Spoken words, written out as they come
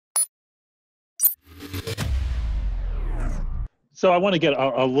So I want to get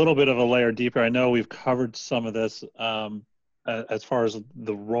a little bit of a layer deeper. I know we've covered some of this as far as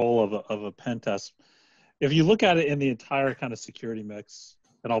the role of a pen test. If you look at it in the entire kind of security mix,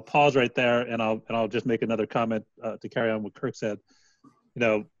 and I'll pause right there, and I'll just make another comment to carry on what Kirk said. You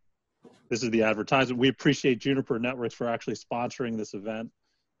know, this is the advertisement. We appreciate Juniper Networks for actually sponsoring this event.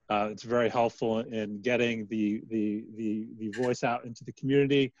 It's very helpful in getting the voice out into the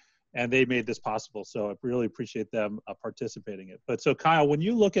community, and they made this possible. So I really appreciate them participating in it. But so Kyle, when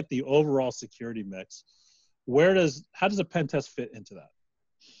you look at the overall security mix, how does a pen test fit into that?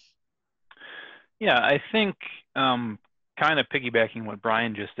 Yeah, I think kind of piggybacking what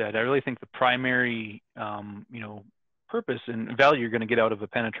Brian just said, I really think the primary purpose and value you're going to get out of a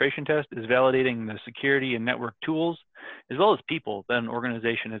penetration test is validating the security and network tools, as well as people that an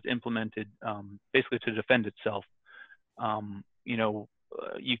organization has implemented basically to defend itself.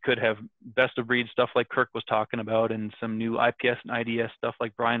 You could have best of breed stuff like Kirk was talking about, and some new IPS and IDS stuff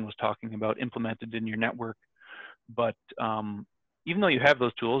like Brian was talking about implemented in your network. But even though you have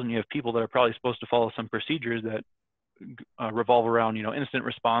those tools and you have people that are probably supposed to follow some procedures that revolve around, incident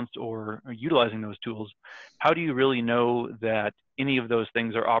response or utilizing those tools, how do you really know that any of those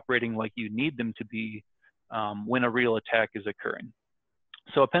things are operating like you need them to be when a real attack is occurring?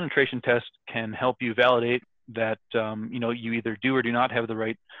 So a penetration test can help you validate that you either do or do not have the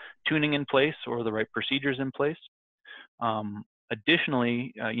right tuning in place or the right procedures in place.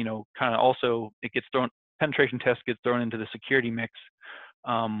 Additionally, kind of also penetration test gets thrown into the security mix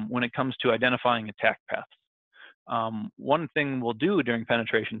when it comes to identifying attack paths. One thing we'll do during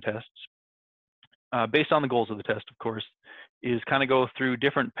penetration tests, based on the goals of the test, of course, is kind of go through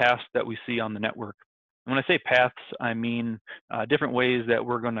different paths that we see on the network. And when I say paths, I mean different ways that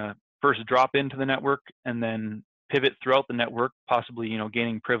we're going to first drop into the network and then pivot throughout the network, possibly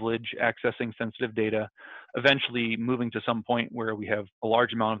gaining privilege, accessing sensitive data, eventually moving to some point where we have a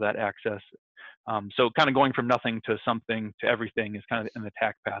large amount of that access. So kind of going from nothing to something to everything is kind of an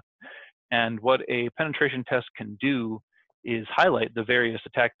attack path. And what a penetration test can do is highlight the various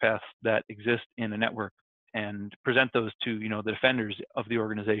attack paths that exist in a network and present those to the defenders of the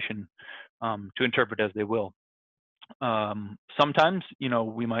organization to interpret as they will. Sometimes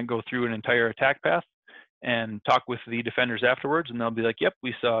we might go through an entire attack path and talk with the defenders afterwards, and they'll be like, yep,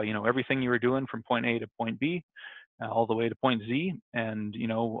 we saw everything you were doing from point A to point B all the way to point Z, and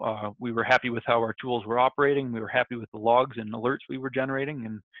we were happy with how our tools were operating. We were happy with the logs and alerts we were generating,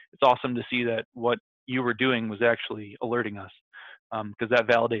 and it's awesome to see that what you were doing was actually alerting us, because that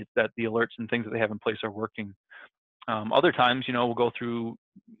validates that the alerts and things that they have in place are working. Other times, we'll go through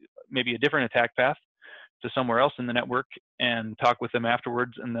maybe a different attack path to somewhere else in the network and talk with them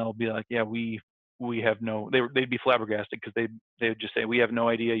afterwards, and they'll be like, yeah, we have they'd be flabbergasted, because they would just say, we have no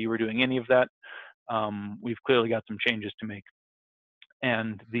idea you were doing any of that. We've clearly got some changes to make.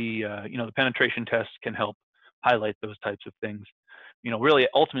 And the penetration test can help highlight those types of things. Really,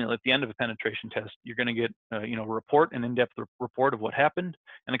 ultimately, at the end of a penetration test, you're going to get a report, an in-depth report of what happened,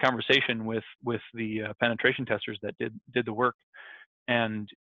 and a conversation with the penetration testers that did the work. And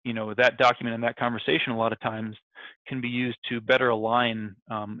that document and that conversation a lot of times can be used to better align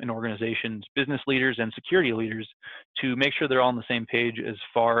an organization's business leaders and security leaders to make sure they're all on the same page as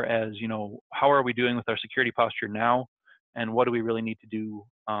far as how are we doing with our security posture now, and what do we really need to do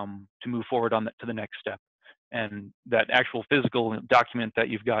to move forward on that to the next step. And that actual physical document that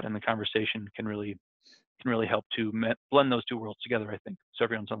you've got in the conversation can really help to blend those two worlds together, I think, so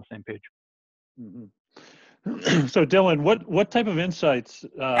everyone's on the same page. Mm-hmm. So Dylan, what type of insights,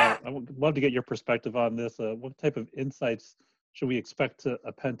 I would love to get your perspective on this, what type of insights should we expect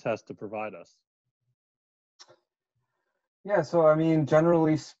a pen test to provide us? Yeah, so I mean,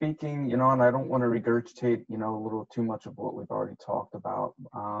 generally speaking, and I don't want to regurgitate, a little too much of what we've already talked about,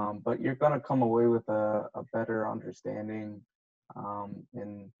 but you're going to come away with a better understanding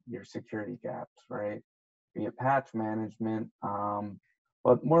in your security gaps, right? Be it patch management,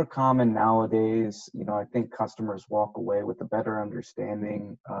 but more common nowadays, I think customers walk away with a better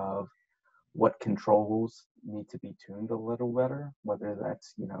understanding of what controls need to be tuned a little better, whether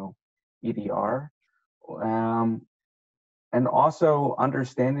that's, EDR, and also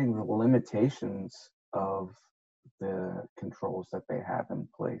understanding the limitations of the controls that they have in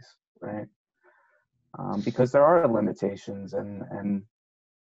place, right? Because there are limitations and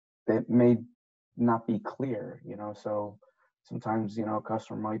that may not be clear, so sometimes, a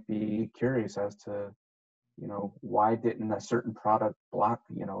customer might be curious as to, why didn't a certain product block,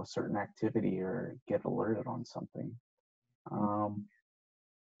 a certain activity or get alerted on something.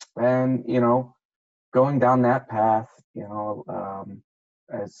 And, going down that path,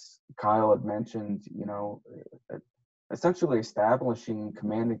 as Kyle had mentioned, essentially establishing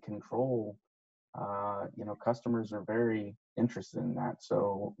command and control, you know, customers are very interested in that.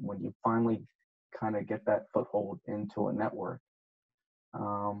 So when you finally kind of get that foothold into a network,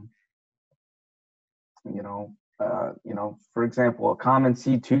 um, you know, for example, a common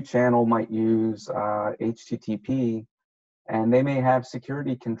C2 channel might use HTTP, and they may have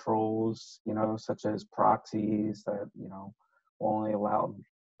security controls, you know, such as proxies that, you know, will only allow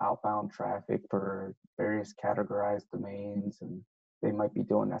outbound traffic for various categorized domains, and they might be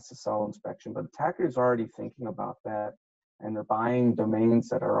doing SSL inspection. But attackers are already thinking about that, and they're buying domains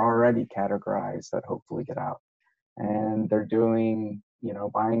that are already categorized that hopefully get out. And they're doing, you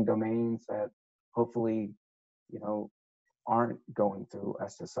know, buying domains that hopefully, you know, aren't going through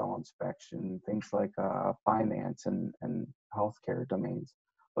SSL inspection, things like finance and healthcare domains.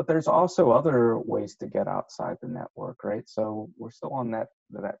 But there's also other ways to get outside the network, right? So we're still on that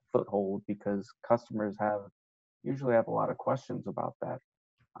foothold because customers usually have a lot of questions about that.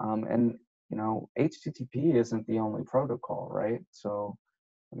 And you know, HTTP isn't the only protocol, right? So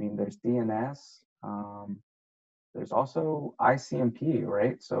I mean, there's DNS. There's also ICMP,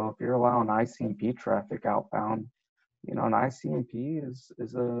 right? So if you're allowing ICMP traffic outbound, you know, an ICMP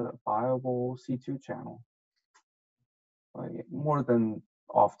is a viable C2 channel. More than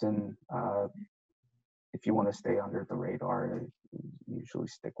often, if you want to stay under the radar, you usually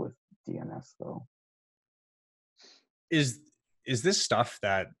stick with DNS though. Is this stuff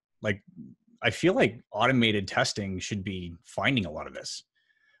that, like, I feel like automated testing should be finding a lot of this,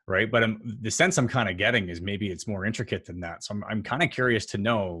 right? But the sense I'm kind of getting is maybe it's more intricate than that. So I'm kind of curious to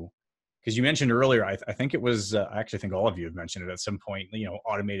know, because you mentioned earlier, I think it was, I actually think all of you have mentioned it at some point, you know,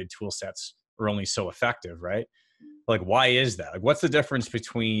 automated tool sets are only so effective, right? Like, why is that? Like, what's the difference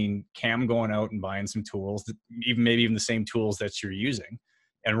between Cam going out and buying some tools, that maybe even the same tools that you're using,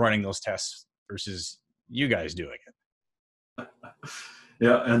 and running those tests versus you guys doing it?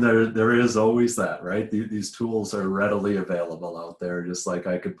 Yeah, and there is always that, right? These tools are readily available out there. Just like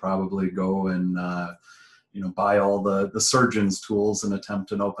I could probably go and you know, buy all the surgeon's tools and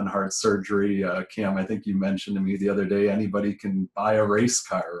attempt an open heart surgery. Cam, I think you mentioned to me the other day, anybody can buy a race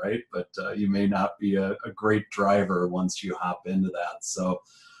car, right? But you may not be a great driver once you hop into that. So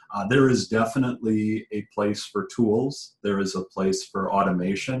there is definitely a place for tools. There is a place for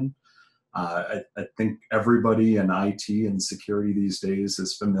automation. I think everybody in IT and security these days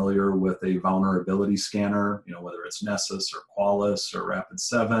is familiar with a vulnerability scanner, you know, whether it's Nessus or Qualys or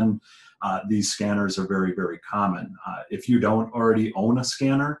Rapid7. These scanners are very, very common. If you don't already own a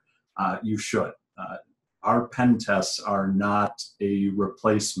scanner, you should. Our pen tests are not a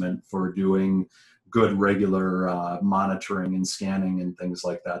replacement for doing good regular monitoring and scanning and things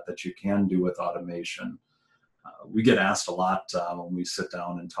like that you can do with automation. We get asked a lot when we sit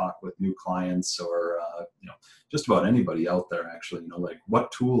down and talk with new clients, or you know, just about anybody out there, actually, you know, like,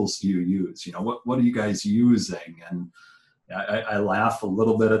 what tools do you use? You know, what are you guys using? And I laugh a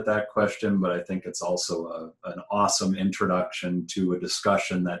little bit at that question, but I think it's also an awesome introduction to a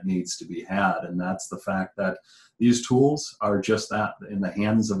discussion that needs to be had. And that's the fact that these tools are just that. In the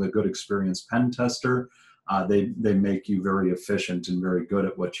hands of a good, experienced pen tester, they make you very efficient and very good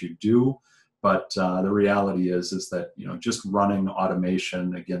at what you do. But the reality is that, you know, just running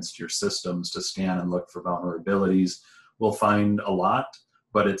automation against your systems to scan and look for vulnerabilities will find a lot,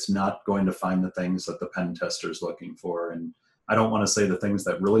 but it's not going to find the things that the pen tester is looking for. And I don't want to say the things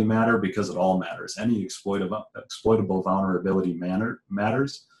that really matter, because it all matters. Any exploitable vulnerability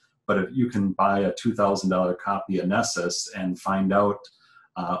matters. But if you can buy a $2,000 copy of Nessus and find out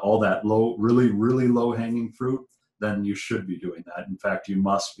all that really low hanging fruit, then you should be doing that. In fact, you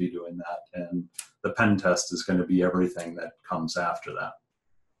must be doing that. And the pen test is going to be everything that comes after that.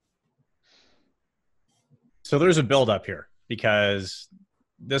 So there's a buildup here, because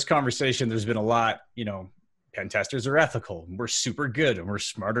this conversation, there's been a lot, you know, pen testers are ethical, and we're super good, and we're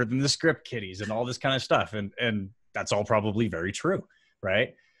smarter than the script kiddies and all this kind of stuff. And that's all probably very true,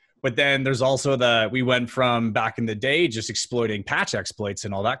 right? But then there's also we went from back in the day just exploiting patch exploits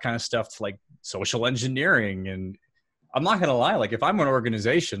and all that kind of stuff to like social engineering. And I'm not going to lie, like, if I'm an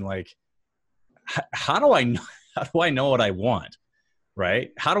organization, like, how do I know what I want,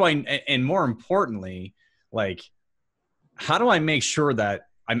 right? How do I, and more importantly, like, how do I make sure that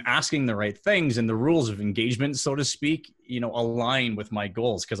I'm asking the right things and the rules of engagement, so to speak, you know, align with my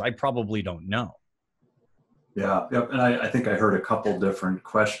goals? Because I probably don't know. Yeah, yep. And I think I heard a couple different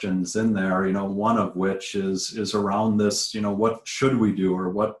questions in there, you know, one of which is around this, you know, what should we do, or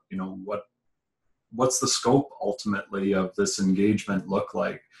what, you know, what's the scope ultimately of this engagement look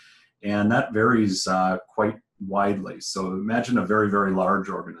like? And that varies quite widely. So imagine a very, very large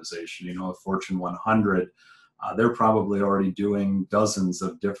organization, you know, a Fortune 100. they're probably already doing dozens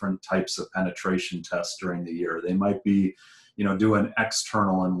of different types of penetration tests during the year. They might be, doing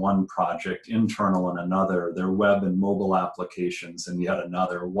external in one project, internal in another, their web and mobile applications in yet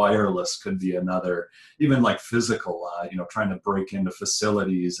another, wireless could be another, even like physical, trying to break into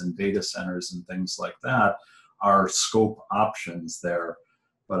facilities and data centers and things like that are scope options there.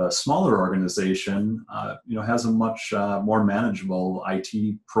 But a smaller organization, has a much more manageable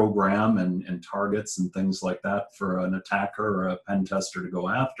IT program and targets and things like that for an attacker or a pen tester to go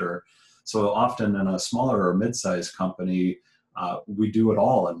after. So often in a smaller or mid-sized company, we do it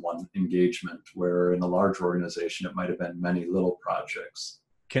all in one engagement, where in a large organization, it might have been many little projects.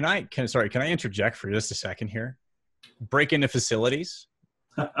 Can I interject for just a second here? Break into facilities?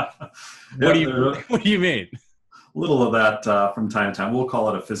 What do you mean? Little of that from time to time. We'll call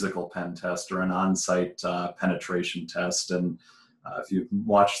it a physical pen test or an on-site penetration test. And if you've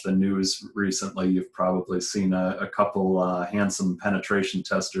watched the news recently, you've probably seen a couple handsome penetration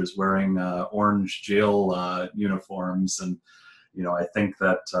testers wearing orange jail uniforms. And, I think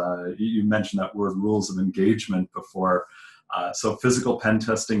that you mentioned that word rules of engagement before. So physical pen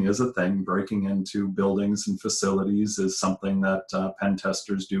testing is a thing. Breaking into buildings and facilities is something that pen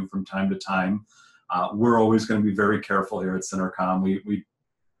testers do from time to time. We're always going to be very careful here at Centercom. We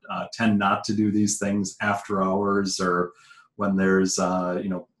tend not to do these things after hours or when there's,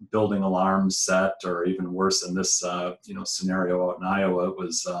 building alarms set, or even worse in this, scenario out in Iowa, it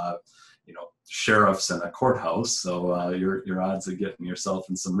was, sheriffs in a courthouse. So your odds of getting yourself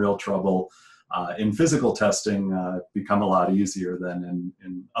in some real trouble in physical testing become a lot easier than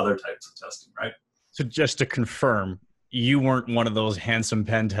in other types of testing, right? So just to confirm, you weren't one of those handsome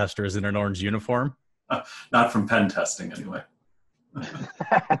pen testers in an orange uniform? Not from pen testing, anyway.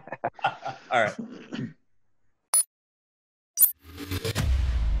 All right.